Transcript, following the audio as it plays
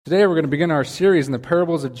Today we're going to begin our series in the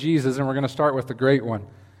parables of Jesus, and we're going to start with the great one.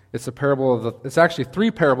 It's it's actually three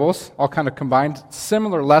parables, all kind of combined.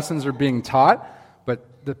 Similar lessons are being taught,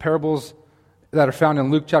 but the parables that are found in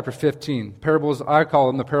Luke chapter 15. Parables, I call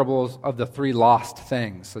them the parables of the three lost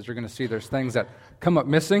things. As you're going to see, there's things that come up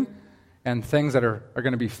missing and things that are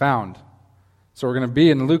going to be found. So we're going to be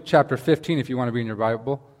in Luke chapter 15 if you want to be in your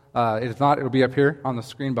Bible. If not, it'll be up here on the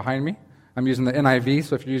screen behind me. I'm using the NIV,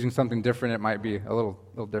 so if you're using something different, it might be a little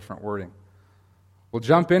different wording. We'll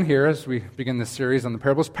jump in here as we begin this series on the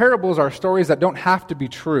parables. Parables are stories that don't have to be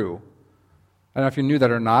true. I don't know if you knew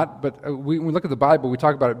that or not, but when we look at the Bible, we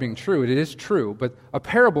talk about it being true. It is true, but a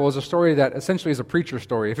parable is a story that essentially is a preacher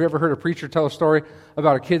story. If you ever heard a preacher tell a story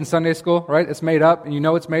about a kid in Sunday school, right? It's made up, and you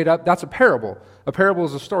know it's made up. That's a parable. A parable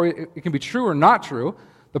is a story. It can be true or not true.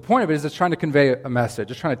 The point of it is it's trying to convey a message.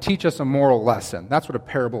 It's trying to teach us a moral lesson. That's what a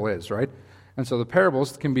parable is, right? And so the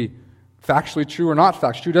parables can be factually true or not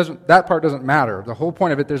factually true. That part doesn't matter. The whole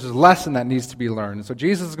point of it, there's a lesson that needs to be learned. And so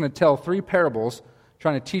Jesus is going to tell three parables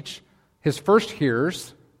trying to teach his first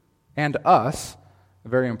hearers and us a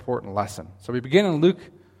very important lesson. So we begin in Luke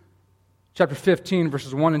chapter 15,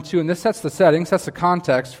 verses 1 and 2, and this sets the setting, sets the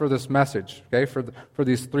context for this message, okay, for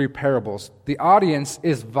these three parables. The audience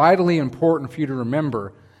is vitally important for you to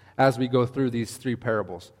remember as we go through these three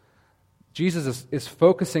parables. Jesus is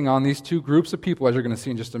focusing on these two groups of people, as you're going to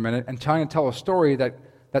see in just a minute, and trying to tell a story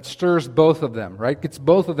that stirs both of them, right? Gets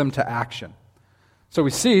both of them to action. So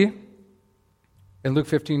we see in Luke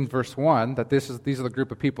 15, verse 1, that these are the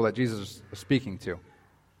group of people that Jesus is speaking to. It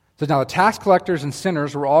says, now the tax collectors and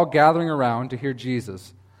sinners were all gathering around to hear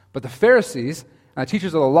Jesus. But the Pharisees and the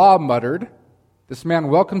teachers of the law muttered, this man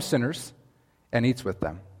welcomes sinners and eats with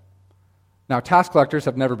them. Now tax collectors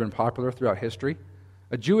have never been popular throughout history.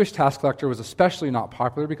 A Jewish tax collector was especially not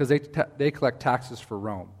popular because they collect taxes for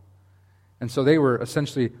Rome. And so they were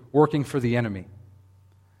essentially working for the enemy.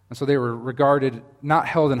 And so they were not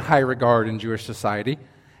held in high regard in Jewish society.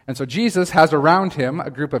 And so Jesus has around him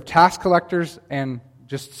a group of tax collectors and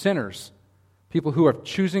just sinners, people who are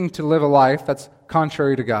choosing to live a life that's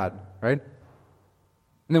contrary to God, right?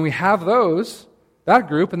 And then we have that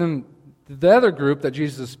group, and then the other group that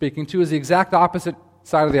Jesus is speaking to is the exact opposite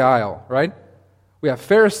side of the aisle, right? We have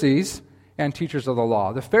Pharisees and teachers of the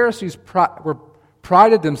law. The Pharisees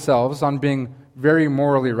prided themselves on being very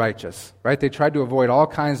morally righteous, right? They tried to avoid all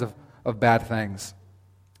kinds of bad things.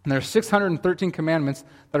 And there are 613 commandments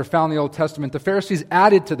that are found in the Old Testament. The Pharisees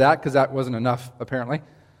added to that, because that wasn't enough, apparently,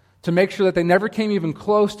 to make sure that they never came even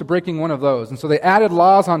close to breaking one of those. And so they added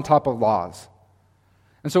laws on top of laws.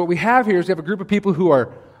 And so what we have here is we have a group of people who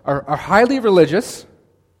are highly religious,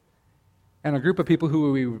 and a group of people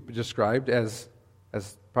who we described as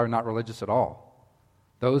probably not religious at all.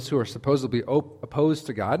 Those who are supposedly opposed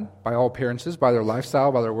to God by all appearances, by their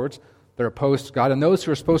lifestyle, by their words, they're opposed to God. And those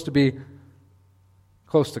who are supposed to be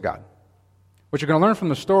close to God. What you're going to learn from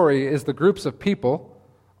the story is the groups of people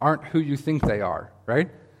aren't who you think they are, right?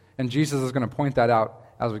 And Jesus is going to point that out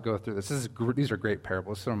as we go through this. These are great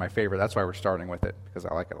parables. Some of my favorite. That's why we're starting with it, because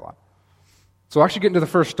I like it a lot. So we'll actually get into the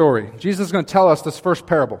first story. Jesus is going to tell us this first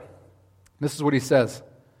parable. This is what he says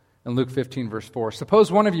in Luke 15, verse 4.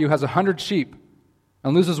 Suppose one of you has 100 sheep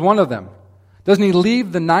and loses one of them. Doesn't he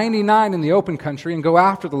leave the 99 in the open country and go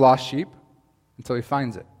after the lost sheep until he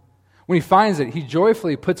finds it? When he finds it, he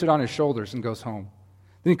joyfully puts it on his shoulders and goes home.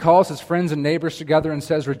 Then he calls his friends and neighbors together and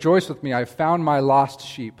says, rejoice with me, I have found my lost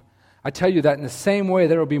sheep. I tell you that in the same way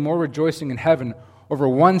there will be more rejoicing in heaven over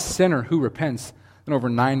one sinner who repents than over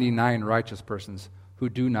 99 righteous persons who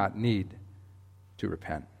do not need to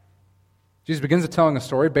repent. Jesus begins telling a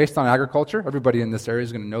story based on agriculture. Everybody in this area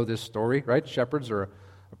is going to know this story, right? Shepherds are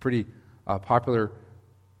a pretty popular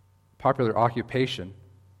occupation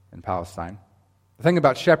in Palestine. The thing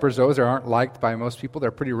about shepherds, though, is they aren't liked by most people. They're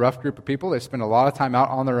a pretty rough group of people. They spend a lot of time out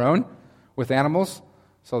on their own with animals,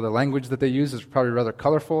 so the language that they use is probably rather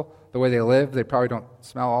colorful. The way they live, they probably don't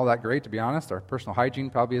smell all that great, to be honest. Their personal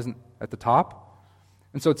hygiene probably isn't at the top.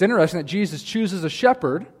 And so it's interesting that Jesus chooses a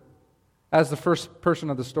shepherd as the first person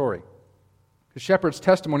of the story. Because shepherds'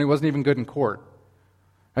 testimony wasn't even good in court.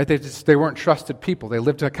 Right? They weren't trusted people. They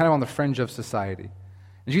lived kind of on the fringe of society.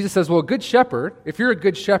 And Jesus says, well, a good shepherd, if you're a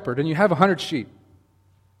good shepherd and you have 100 sheep,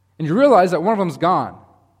 and you realize that one of them's gone,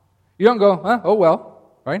 you don't go, oh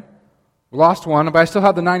well, right? We lost one, but I still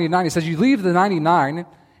have the 99. He says you leave the 99.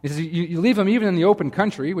 He says you leave them even in the open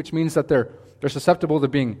country, which means that they're susceptible to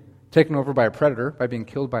being taken over by a predator, by being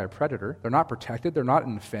killed by a predator. They're not protected. They're not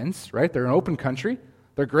in a fence, right? They're in open country.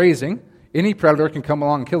 They're grazing. Any predator can come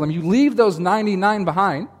along and kill them. You leave those 99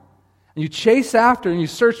 behind, and you chase after and you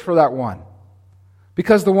search for that one,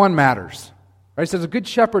 because the one matters. Right? It says a good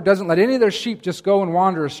shepherd doesn't let any of their sheep just go and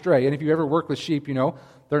wander astray. And if you ever work with sheep, you know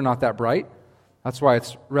they're not that bright. That's why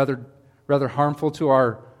it's rather harmful to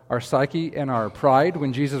our psyche and our pride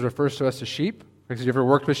when Jesus refers to us as sheep. Because if you ever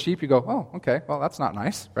worked with sheep, you go, oh, okay, well, that's not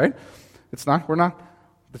nice, right?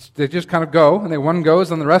 They just kind of go, and one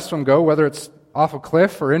goes and the rest of them go, whether it's off a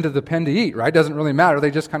cliff or into the pen to eat, right? Doesn't really matter.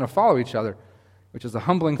 They just kind of follow each other, which is a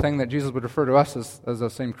humbling thing that Jesus would refer to us as the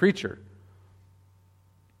same creature.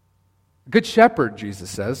 Good shepherd, Jesus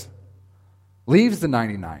says, leaves the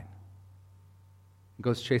 99 and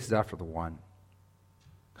goes chases after the one,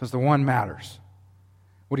 because the one matters.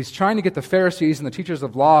 What he's trying to get the Pharisees and the teachers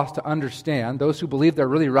of law to understand, those who believe they're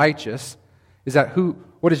really righteous, is that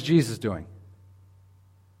what is Jesus doing?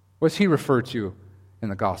 What's he referred to in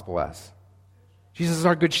the gospel as? Jesus is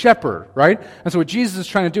our good shepherd, right? And so what Jesus is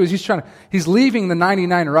trying to do is he's leaving the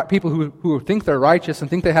 99 people who think they're righteous and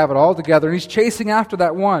think they have it all together, and he's chasing after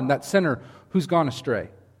that one, that sinner who's gone astray.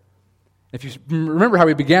 If you remember how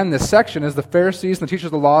we began this section, as the Pharisees and the teachers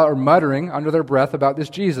of the law are muttering under their breath about this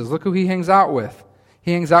Jesus. Look who he hangs out with.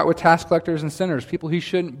 He hangs out with tax collectors and sinners, people he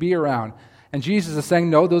shouldn't be around. And Jesus is saying,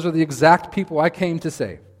 no, those are the exact people I came to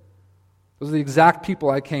save. Those are the exact people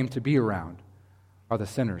I came to be around, are the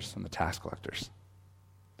sinners and the tax collectors.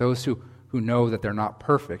 Those who know that they're not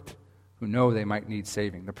perfect, who know they might need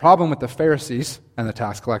saving. The problem with the Pharisees and the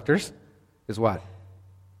tax collectors is what?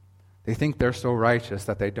 They think they're so righteous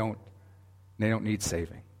that they don't need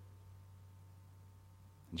saving.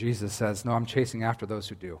 And Jesus says, no, I'm chasing after those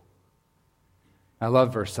who do. I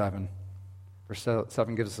love verse 7. Verse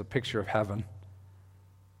 7 gives us a picture of heaven.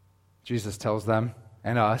 Jesus tells them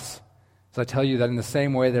and us, so I tell you that in the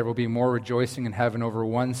same way there will be more rejoicing in heaven over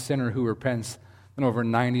one sinner who repents than over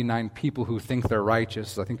 99 people who think they're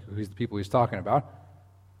righteous. I think who's the people he's talking about,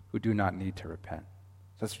 who do not need to repent.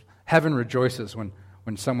 Heaven rejoices when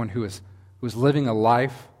someone who is living a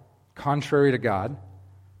life contrary to God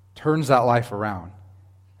turns that life around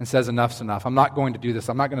and says, enough's enough. I'm not going to do this.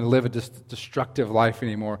 I'm not going to live a destructive life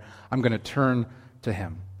anymore. I'm going to turn to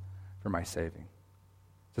him for my saving.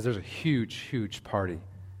 So there's a huge, huge party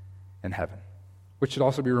in heaven, which should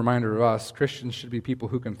also be a reminder of us. Christians should be people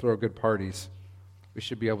who can throw good parties. We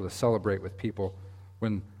should be able to celebrate with people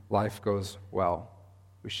when life goes well.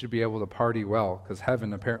 We should be able to party well, because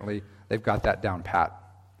heaven, apparently, they've got that down pat.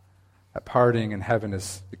 That partying in heaven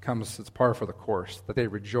it's par for the course, that they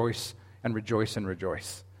rejoice and rejoice and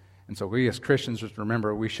rejoice. And so we as Christians just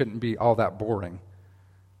remember we shouldn't be all that boring.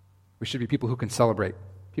 We should be people who can celebrate,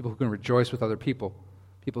 people who can rejoice with other people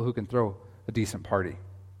who can throw a decent party.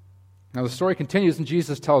 Now the story continues, and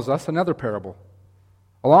Jesus tells us another parable.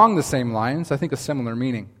 Along the same lines, I think a similar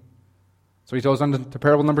meaning. So he goes on to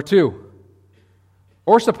parable number 2.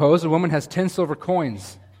 Or suppose a woman has 10 silver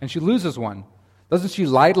coins, and she loses one. Doesn't she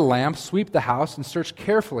light a lamp, sweep the house, and search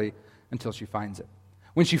carefully until she finds it?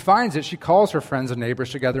 When she finds it, she calls her friends and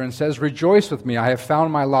neighbors together and says, rejoice with me, I have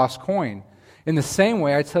found my lost coin. In the same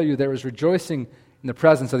way, I tell you, there is rejoicing in the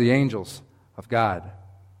presence of the angels of God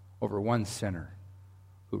over one sinner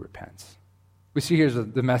who repents. We see here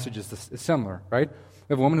the message is similar, right?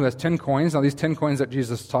 We have a woman who has 10 coins. Now, these 10 coins that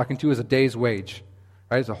Jesus is talking to is a day's wage,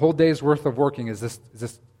 right? It's a whole day's worth of working is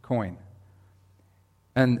this coin.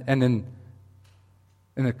 And in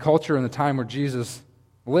the culture and the time where Jesus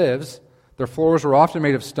lives, their floors were often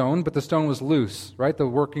made of stone, but the stone was loose, right? The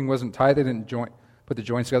working wasn't tight. They didn't put the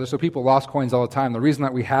joints together, so people lost coins all the time. The reason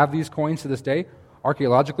that we have these coins to this day,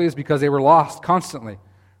 archaeologically, is because they were lost constantly,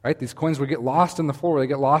 right? These coins would get lost in the floor. They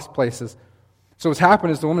get lost places. So what's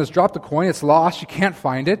happened is the woman has dropped the coin. It's lost. She can't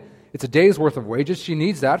find it. It's a day's worth of wages. She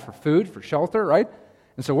needs that for food, for shelter, right?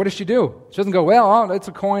 And so what does she do? She doesn't go, well, it's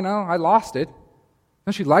a coin. Oh, I lost it.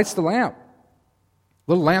 No, she lights the lamp.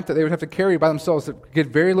 A little lamp that they would have to carry by themselves that could get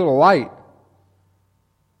very little light.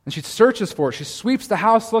 And she searches for it. She sweeps the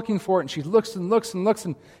house looking for it, and she looks and looks and looks.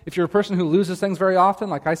 And if you're a person who loses things very often,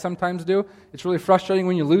 like I sometimes do, it's really frustrating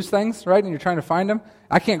when you lose things, right? And you're trying to find them.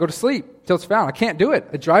 I can't go to sleep till it's found. I can't do it.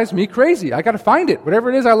 It drives me crazy. I got to find it. Whatever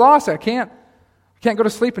it is I lost, I can't go to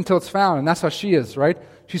sleep until it's found. And that's how she is, right?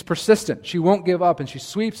 She's persistent. She won't give up, and she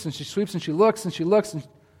sweeps and she sweeps and she looks and she looks, and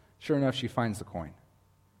sure enough, she finds the coin.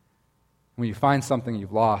 When you find something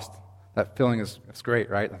you've lost, that feeling is great,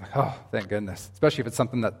 right? I'm like, oh, thank goodness. Especially if it's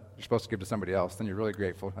something that you're supposed to give to somebody else, then you're really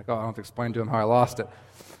grateful. Like, oh, I don't have to explain to them how I lost it.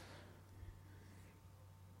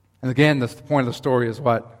 And again, the point of the story is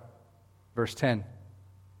what? Verse 10.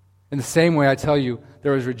 In the same way, I tell you,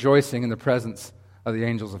 there is rejoicing in the presence of the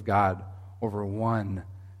angels of God over one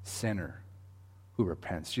sinner who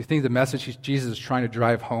repents. Do you think the message Jesus is trying to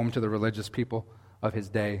drive home to the religious people of his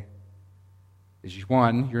day is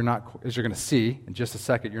one, as you're going to see in just a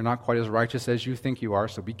second, you're not quite as righteous as you think you are,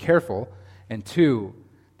 so be careful. And two,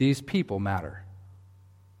 these people matter.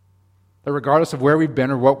 That regardless of where we've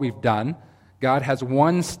been or what we've done, God has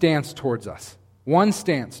one stance towards us, and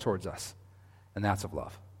that's of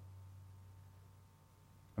love.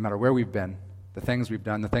 No matter where we've been, the things we've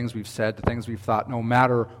done, the things we've said, the things we've thought, no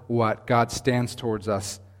matter what, God's stance towards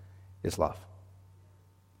us is love.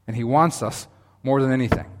 And He wants us more than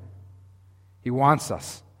anything. He wants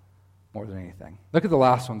us more than anything. Look at the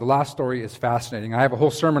last one. The last story is fascinating. I have a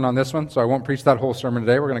whole sermon on this one, so I won't preach that whole sermon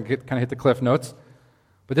today. We're going to kind of hit the cliff notes.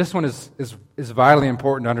 But this one is vitally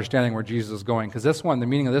important to understanding where Jesus is going, because the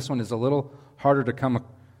meaning of this one is a little harder to come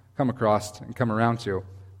across and come around to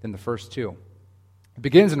than the first two. It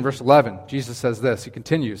begins in verse 11. Jesus says this. He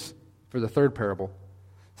continues for the third parable.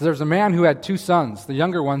 So there's a man who had 2 sons. The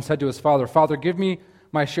younger one said to his father, "Father, give me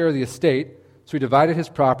my share of the estate." So he divided his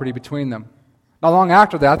property between them. Not long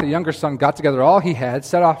after that, the younger son got together all he had,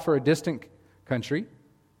 set off for a distant country,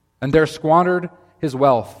 and there squandered his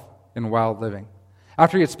wealth in wild living.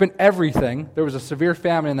 After he had spent everything, there was a severe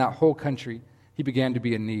famine in that whole country. He began to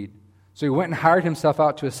be in need. So he went and hired himself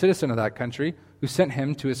out to a citizen of that country, who sent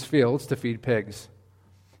him to his fields to feed pigs.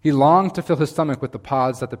 He longed to fill his stomach with the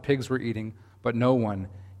pods that the pigs were eating, but no one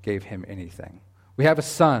gave him anything. We have a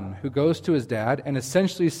son who goes to his dad and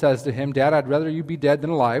essentially says to him, "Dad, I'd rather you be dead than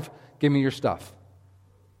alive. Give me your stuff."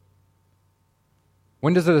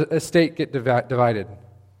 When does an estate get divided?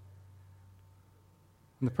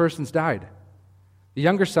 When the person's died. The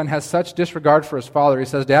younger son has such disregard for his father. He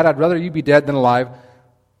says, "Dad, I'd rather you be dead than alive,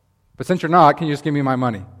 but since you're not, can you just give me my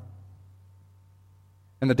money?"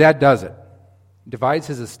 And the dad does it. He divides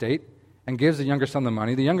his estate and gives the younger son the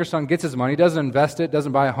money. The younger son gets his money, doesn't invest it,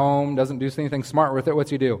 doesn't buy a home, doesn't do anything smart with it. What's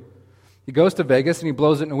he do? He goes to Vegas and he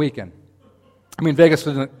blows it in a weekend. I mean, Vegas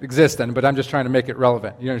doesn't exist then, but I'm just trying to make it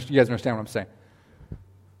relevant. You guys understand what I'm saying?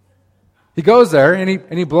 He goes there and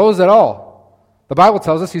he blows it all. The Bible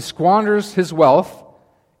tells us he squanders his wealth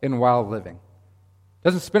in wild living.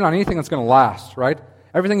 Doesn't spend on anything that's going to last, right?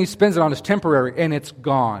 Everything he spends it on is temporary, and it's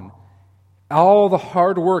gone. All the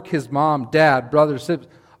hard work his mom, dad, brothers,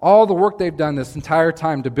 siblings, all the work they've done this entire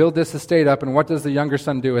time to build this estate up, and what does the younger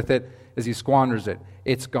son do with it? Is he squanders it.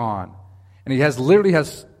 It's gone. And he literally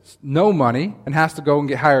has no money and has to go and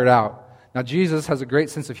get hired out. Now, Jesus has a great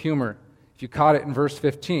sense of humor. If you caught it in verse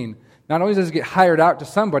 15, not only does he get hired out to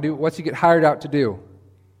somebody, what's he get hired out to do?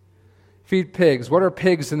 Feed pigs. What are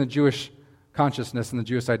pigs in the Jewish consciousness and the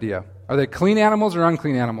Jewish idea? Are they clean animals or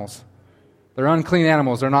unclean animals? They're unclean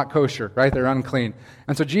animals. They're not kosher, right? They're unclean.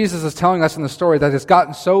 And so Jesus is telling us in the story that it's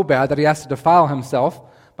gotten so bad that he has to defile himself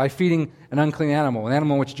by feeding an unclean animal, an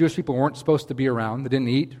animal which Jewish people weren't supposed to be around. They didn't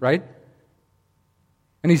eat, right?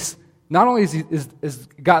 And he's not only is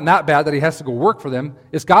gotten that bad that he has to go work for them,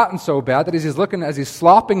 it's gotten so bad that he's looking as he's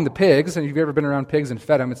slopping the pigs, and if you've ever been around pigs and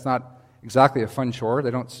fed them, it's not exactly a fun chore.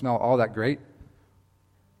 They don't smell all that great.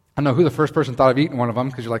 I don't know who the first person thought of eating one of them,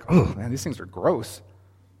 because you're like, oh, man, these things are gross.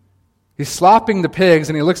 He's slopping the pigs,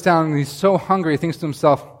 and he looks down, and he's so hungry, he thinks to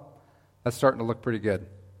himself, that's starting to look pretty good.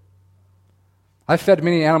 I've fed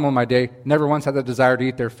many animals in my day, never once had the desire to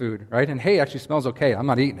eat their food, right? And hay actually smells okay. I'm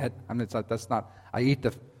not eating it. I eat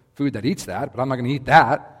the food that eats that, but I'm not going to eat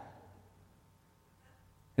that.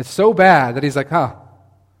 It's so bad that he's like, might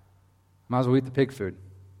as well eat the pig food,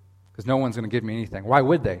 because no one's going to give me anything. Why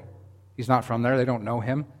would they? He's not from there. They don't know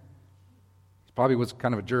him. He probably was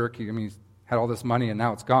kind of a jerk. He's had all this money, and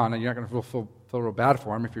now it's gone, and you're not going to feel real bad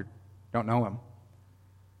for him if you don't know him.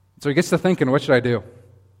 So he gets to thinking, what should I do?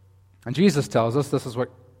 And Jesus tells us this is what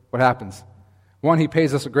happens. One, he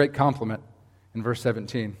pays us a great compliment in verse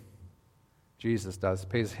 17. Jesus does,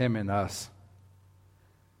 pays him and us.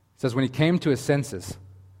 He says, when he came to his senses,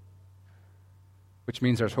 which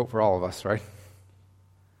means there's hope for all of us, right?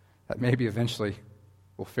 That maybe eventually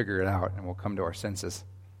we'll figure it out and we'll come to our senses.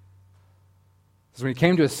 So when he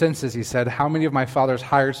came to his senses, he said, how many of my father's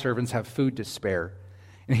hired servants have food to spare?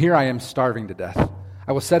 And here I am starving to death.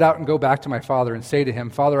 I will set out and go back to my father and say to him,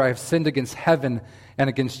 Father, I have sinned against heaven and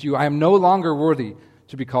against you. I am no longer worthy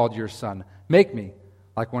to be called your son. Make me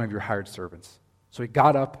like one of your hired servants. So he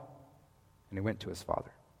got up and he went to his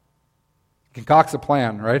father. He concocts a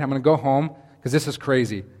plan, right? I'm going to go home because this is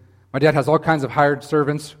crazy. My dad has all kinds of hired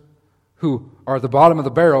servants who are at the bottom of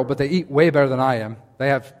the barrel, but they eat way better than I am. They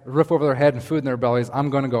have a roof over their head and food in their bellies. I'm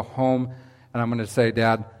going to go home and I'm going to say,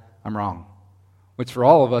 Dad, I'm wrong. Which for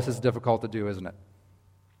all of us is difficult to do, isn't it?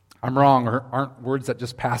 I'm wrong aren't words that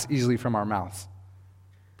just pass easily from our mouths.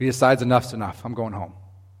 But he decides enough's enough. I'm going home.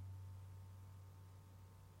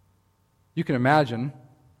 You can imagine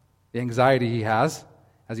the anxiety he has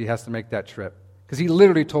as he has to make that trip. Because he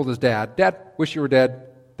literally told his dad, Dad, wish you were dead.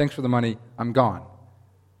 Thanks for the money. I'm gone.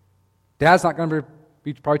 Dad's not going to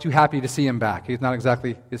be probably too happy to see him back. He's not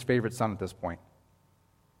exactly his favorite son at this point.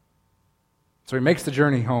 So he makes the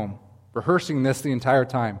journey home, rehearsing this the entire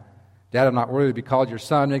time. Dad, I'm not worthy to be called your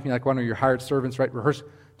son. Make me like one of your hired servants, right? Rehearse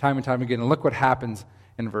time and time again. And look what happens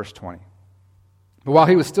in verse 20. But while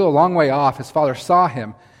he was still a long way off, his father saw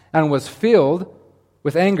him and was filled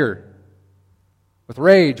with anger, with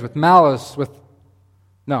rage, with malice,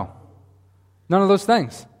 none of those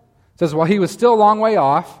things. It says, while he was still a long way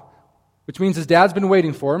off, which means his dad's been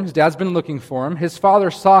waiting for him, his dad's been looking for him, his father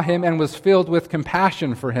saw him and was filled with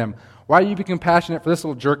compassion for him. Why you be compassionate for this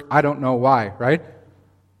little jerk? I don't know why, right?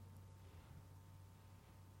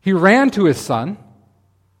 He ran to his son,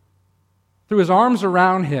 threw his arms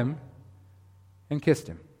around him, and kissed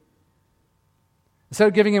him. Instead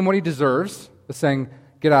of giving him what he deserves, but saying,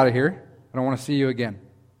 get out of here, I don't want to see you again.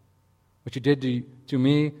 What you did to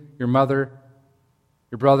me, your mother,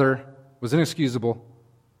 your brother, was inexcusable.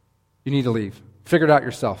 You need to leave. Figure it out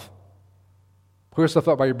yourself. Pull yourself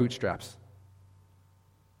up by your bootstraps.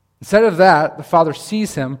 Instead of that, the father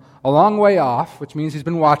sees him a long way off, which means he's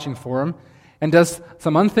been watching for him, and does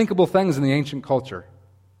some unthinkable things in the ancient culture.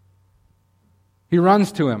 He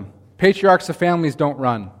runs to him. Patriarchs of families don't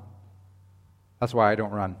run. That's why I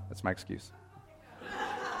don't run. That's my excuse.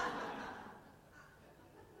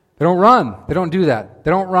 They don't run. They don't do that.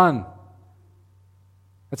 They don't run.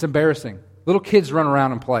 That's embarrassing. Little kids run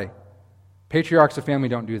around and play. Patriarchs of family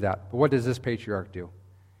don't do that. But what does this patriarch do?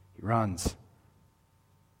 He runs.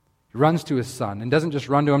 He runs to his son and doesn't just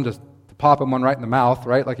run to him to pop him one right in the mouth,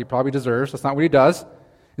 right, like he probably deserves. That's not what he does.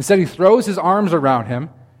 Instead, he throws his arms around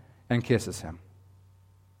him and kisses him.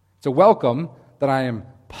 It's a welcome that I am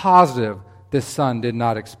positive this son did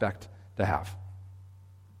not expect to have.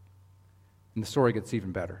 And the story gets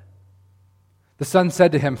even better. The son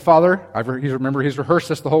said to him, Father, he's rehearsed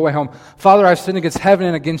this the whole way home. Father, I've sinned against heaven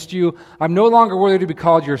and against you. I'm no longer worthy to be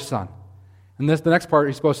called your son. And the next part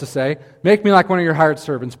he's supposed to say, make me like one of your hired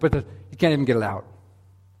servants, but you can't even get it out.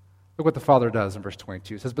 Look what the father does in verse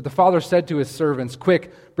 22. It says, but the father said to his servants,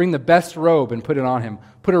 quick, bring the best robe and put it on him.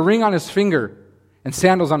 Put a ring on his finger and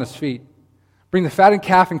sandals on his feet. Bring the fattened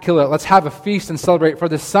calf and kill it. Let's have a feast and celebrate, for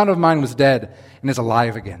this son of mine was dead and is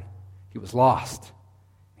alive again. He was lost.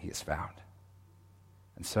 He is found.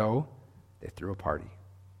 And so they threw a party,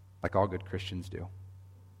 like all good Christians do.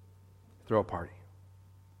 Throw a party.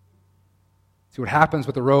 See, what happens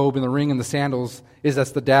with the robe and the ring and the sandals is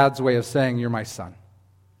that's the dad's way of saying, you're my son.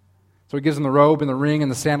 So he gives him the robe and the ring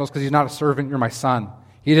and the sandals because he's not a servant, you're my son.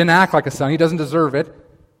 He didn't act like a son, he doesn't deserve it.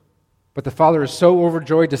 But the father is so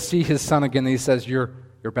overjoyed to see his son again that he says, you're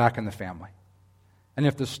back in the family. And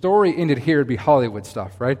if the story ended here, it'd be Hollywood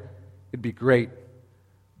stuff, right? It'd be great.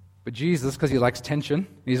 But Jesus, because he likes tension,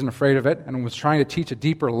 he isn't afraid of it, and was trying to teach a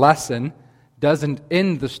deeper lesson, doesn't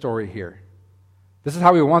end the story here. This is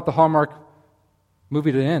how we want the Hallmark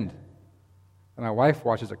movie to end. And my wife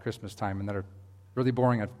watches at Christmas time, and that are really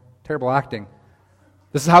boring and terrible acting.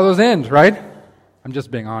 This is how those end, right? I'm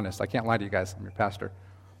just being honest. I can't lie to you guys. I'm your pastor.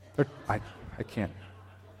 I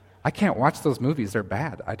can't watch those movies. They're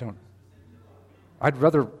bad. I'd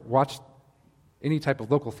rather watch any type of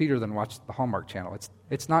local theater than watch the Hallmark Channel.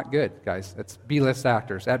 It's not good, guys. It's B-list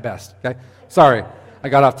actors at best. Okay? Sorry, I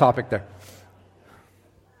got off topic there.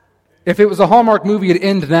 If it was a Hallmark movie, it'd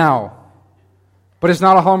end now. But it's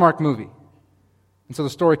not a Hallmark movie. And so the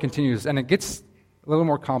story continues, and it gets a little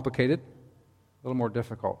more complicated, a little more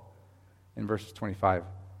difficult in verses 25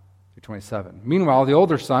 through 27. Meanwhile, the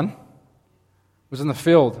older son was in the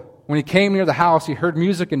field. When he came near the house, he heard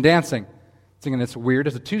music and dancing. Thinking, it's weird,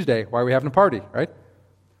 it's a Tuesday, why are we having a party, right?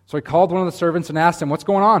 So he called one of the servants and asked him, what's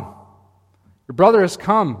going on? Your brother has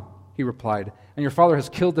come, he replied, and your father has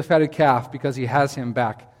killed the fatted calf because he has him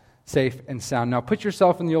back safe and sound. Now put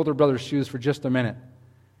yourself in the older brother's shoes for just a minute.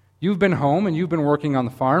 You've been home and you've been working on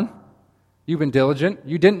the farm. You've been diligent.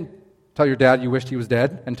 You didn't tell your dad you wished he was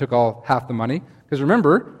dead and took half the money. Because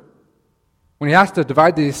remember, when he has to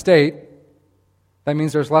divide the estate, that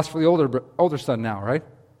means there's less for the older son now, right?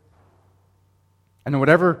 And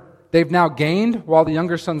whatever they've now gained while the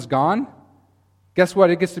younger son's gone, guess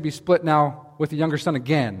what? It gets to be split now with the younger son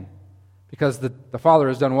again. Because the father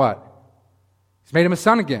has done what? He's made him a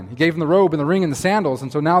son again. He gave him the robe and the ring and the sandals.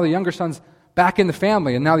 And so now the younger son's back in the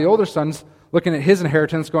family. And now the older son's looking at his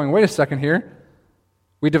inheritance going, wait a second here.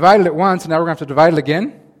 We divided it once and now we're going to have to divide it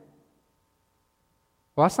again?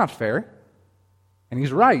 Well, that's not fair. And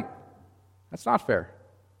he's right. That's not fair.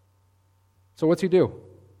 So what's he do?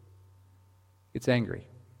 Gets angry.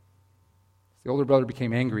 The older brother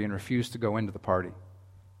became angry and refused to go into the party.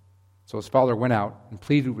 So his father went out and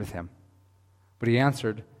pleaded with him. But he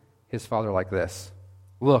answered his father like this,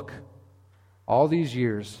 "Look, all these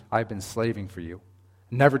years I've been slaving for you,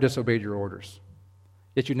 never disobeyed your orders.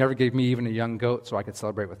 Yet you never gave me even a young goat so I could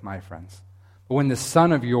celebrate with my friends. But when this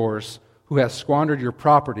son of yours, who has squandered your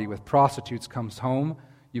property with prostitutes, comes home,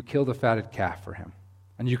 you kill the fatted calf for him."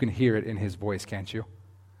 And you can hear it in his voice, can't you?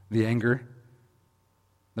 The anger,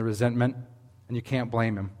 the resentment, and you can't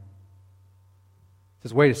blame him. He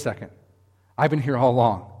says, "Wait a second. I've been here all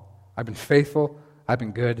along. I've been faithful, I've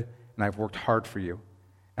been good, and I've worked hard for you.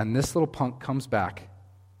 And this little punk comes back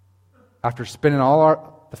after spending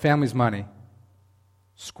all the family's money,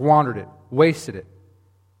 squandered it, wasted it,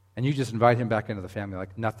 and you just invite him back into the family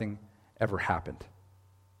like nothing ever happened.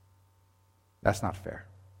 That's not fair."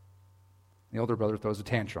 The older brother throws a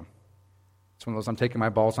tantrum. It's one of those "I'm taking my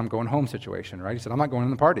balls, I'm going home" situation, right? He said, "I'm not going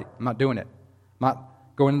to the party. I'm not doing it. I'm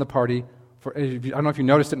not going to the party." I don't know if you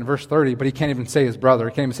noticed it in verse 30, but he can't even say his brother.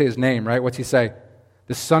 He can't even say his name, right? What's he say?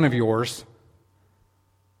 "This son of yours."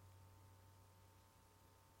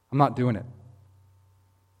 I'm not doing it.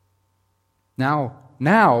 Now,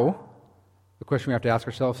 the question we have to ask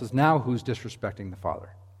ourselves is, now who's disrespecting the father?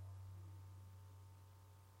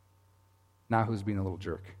 Now who's being a little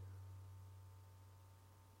jerk?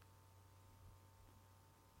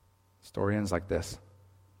 The story ends like this.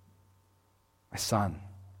 "My son,"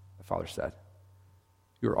 the father said,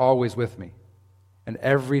 "you're always with me, and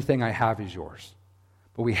everything I have is yours.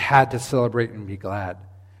 But we had to celebrate and be glad,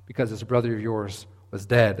 because this brother of yours was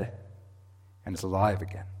dead and is alive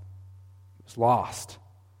again. He was lost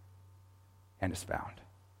and is found."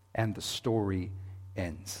 And the story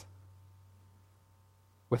ends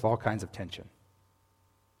with all kinds of tension,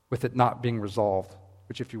 with it not being resolved,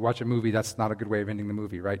 which if you watch a movie, that's not a good way of ending the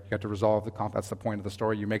movie, right? You have to resolve the conflict. That's the point of the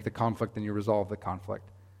story. You make the conflict and you resolve the conflict.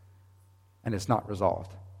 And it's not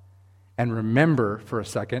resolved. And remember for a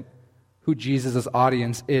second who Jesus'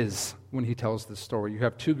 audience is when he tells this story. You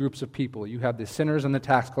have two groups of people. You have the sinners and the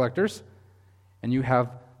tax collectors, and you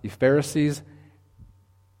have the Pharisees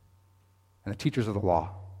and the teachers of the law.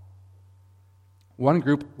 One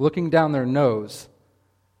group looking down their nose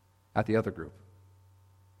at the other group.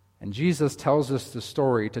 And Jesus tells us the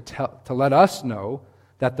story to let us know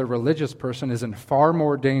that the religious person is in far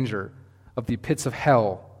more danger of the pits of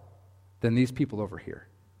hell than these people over here.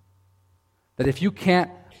 That if you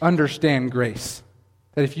can't understand grace,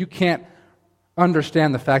 that if you can't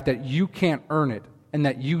understand the fact that you can't earn it and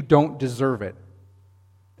that you don't deserve it,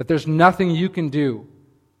 that there's nothing you can do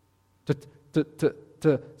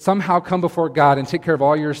to somehow come before God and take care of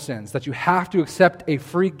all your sins, that you have to accept a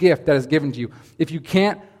free gift that is given to you. If you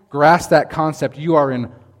can't grasp that concept, you are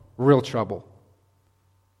in real trouble.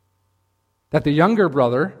 That the younger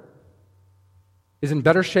brother is in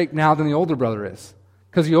better shape now than the older brother is.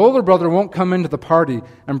 Because the older brother won't come into the party,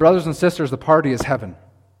 and brothers and sisters, the party is heaven.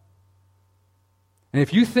 And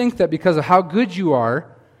if you think that because of how good you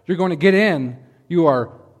are, you're going to get in, you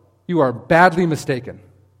are badly mistaken.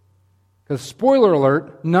 Because, spoiler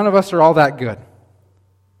alert, none of us are all that good.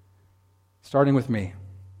 Starting with me.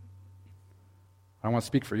 I don't want to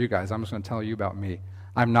speak for you guys. I'm just going to tell you about me.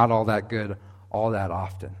 I'm not all that good all that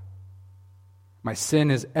often. My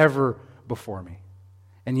sin is ever before me.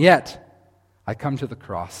 And yet, I come to the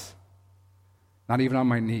cross, not even on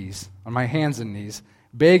my knees, on my hands and knees,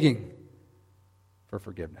 begging for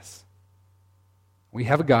forgiveness. We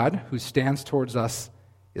have a God who stands towards us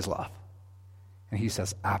is love. And he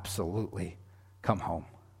says, absolutely, come home.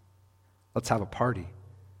 Let's have a party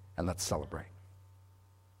and let's celebrate.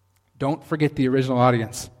 Don't forget the original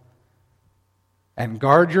audience. And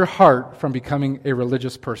guard your heart from becoming a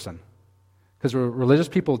religious person. Because religious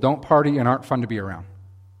people don't party and aren't fun to be around.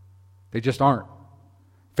 They just aren't.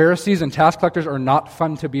 Pharisees and tax collectors are not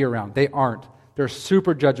fun to be around. They aren't. They're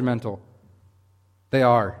super judgmental. They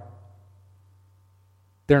are.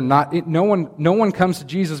 They're not. No one comes to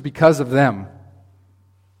Jesus because of them.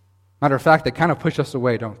 Matter of fact, they kind of push us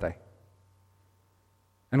away, don't they?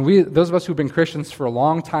 And those of us who've been Christians for a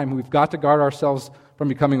long time, we've got to guard ourselves from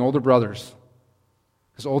becoming older brothers.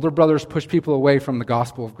 Because older brothers push people away from the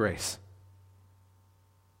gospel of grace.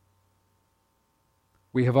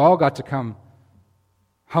 We have all got to come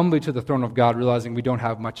humbly to the throne of God, realizing we don't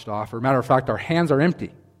have much to offer. Matter of fact, our hands are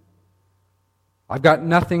empty. I've got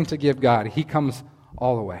nothing to give God. He comes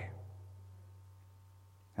all the way.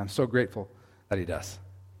 I'm so grateful that He does.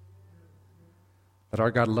 That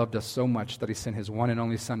our God loved us so much that He sent His one and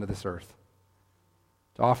only Son to this earth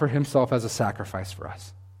to offer Himself as a sacrifice for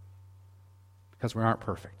us. Because we aren't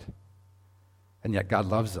perfect. And yet God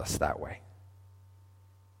loves us that way.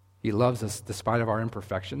 He loves us despite of our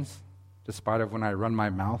imperfections. despite of when I run my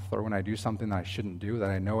mouth or when I do something that I shouldn't do, that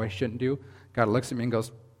I know I shouldn't do, God looks at me and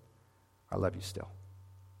goes, I love you still.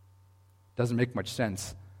 Doesn't make much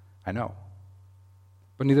sense, I know.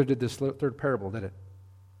 But neither did this third parable, did it?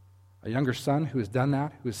 A younger son who has done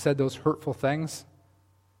that, who has said those hurtful things,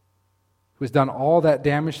 who has done all that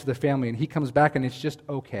damage to the family, and he comes back and it's just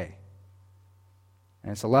okay.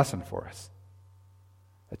 And it's a lesson for us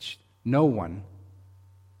that no one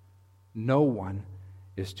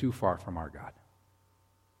is too far from our God,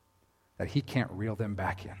 that he can't reel them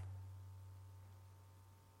back in.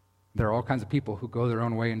 There are all kinds of people who go their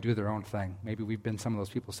own way and do their own thing. Maybe we've been some of those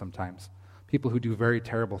people sometimes. People who do very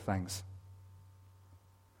terrible things.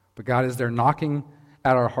 But God is there knocking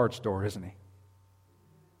at our heart's door, isn't he?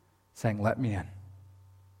 Saying, let me in.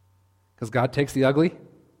 Because God takes the ugly,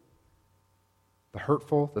 the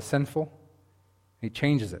hurtful, the sinful, and he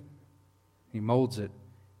changes it. He molds it,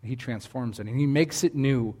 and he transforms it, and he makes it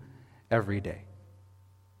new every day.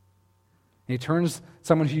 And he turns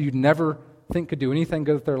someone who you'd never think could do anything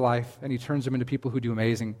good with their life, and he turns them into people who do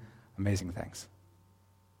amazing, amazing things.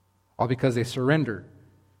 All because they surrendered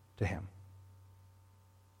to him.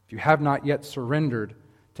 If you have not yet surrendered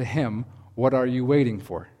to him, what are you waiting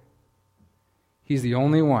for? He's the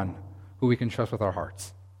only one who we can trust with our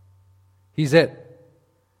hearts. He's it.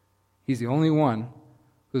 He's the only one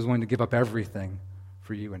who's willing to give up everything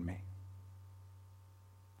for you and me.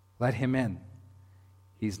 Let him in.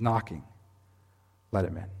 He's knocking. Let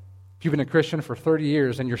him in. If you've been a Christian for 30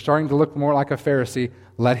 years and you're starting to look more like a Pharisee,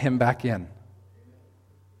 let him back in.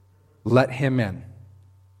 Let him in.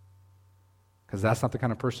 Because that's not the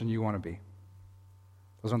kind of person you want to be.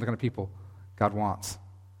 Those aren't the kind of people God wants.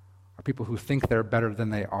 Are people who think they're better than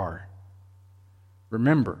they are.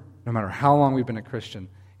 Remember, no matter how long we've been a Christian,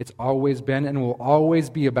 it's always been and will always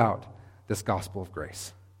be about this gospel of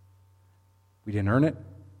grace. We didn't earn it,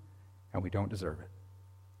 and we don't deserve it.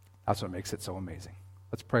 That's what makes it so amazing.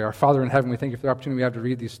 Let's pray. Our Father in heaven, we thank you for the opportunity we have to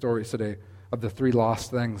read these stories today of the three lost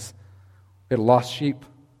things. We had a lost sheep,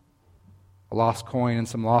 a lost coin, and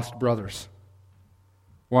some lost brothers.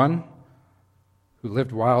 One who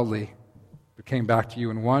lived wildly but came back to you,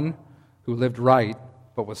 and one who lived right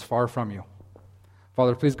but was far from you.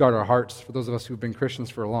 Father, please guard our hearts for those of us who've been Christians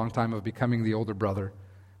for a long time of becoming the older brother,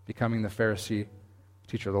 becoming the Pharisee,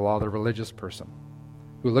 teacher of the law, the religious person,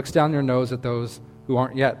 who looks down their nose at those who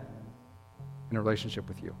aren't yet in a relationship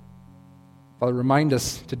with you. Father, remind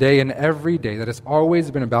us today and every day that it's always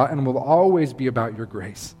been about and will always be about your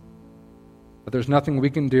grace. That there's nothing we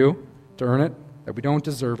can do to earn it, that we don't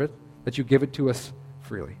deserve it, that you give it to us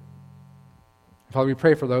freely. Father, we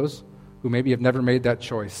pray for those who maybe have never made that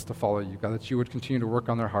choice to follow you, God, that you would continue to work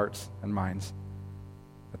on their hearts and minds,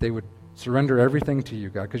 that they would surrender everything to you,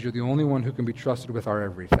 God, because you're the only one who can be trusted with our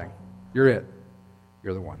everything. You're it.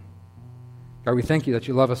 You're the one. God, we thank you that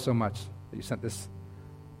you love us so much, that you sent this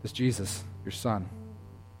Jesus, your Son,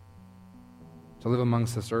 to live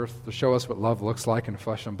amongst this earth, to show us what love looks like in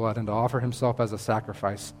flesh and blood, and to offer himself as a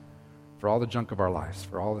sacrifice for all the junk of our lives,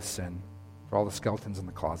 for all the sin, for all the skeletons in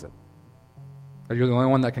the closet. God, you're the only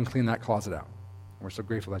one that can clean that closet out, and we're so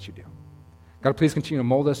grateful that you do. God, please continue to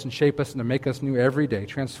mold us and shape us and to make us new every day.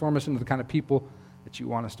 Transform us into the kind of people that you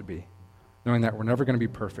want us to be, knowing that we're never going to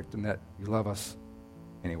be perfect and that you love us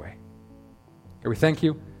anyway. God, we thank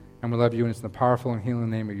you and we love you, and it's in the powerful and healing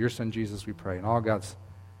name of your Son, Jesus, we pray. And all God's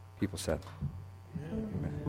people said.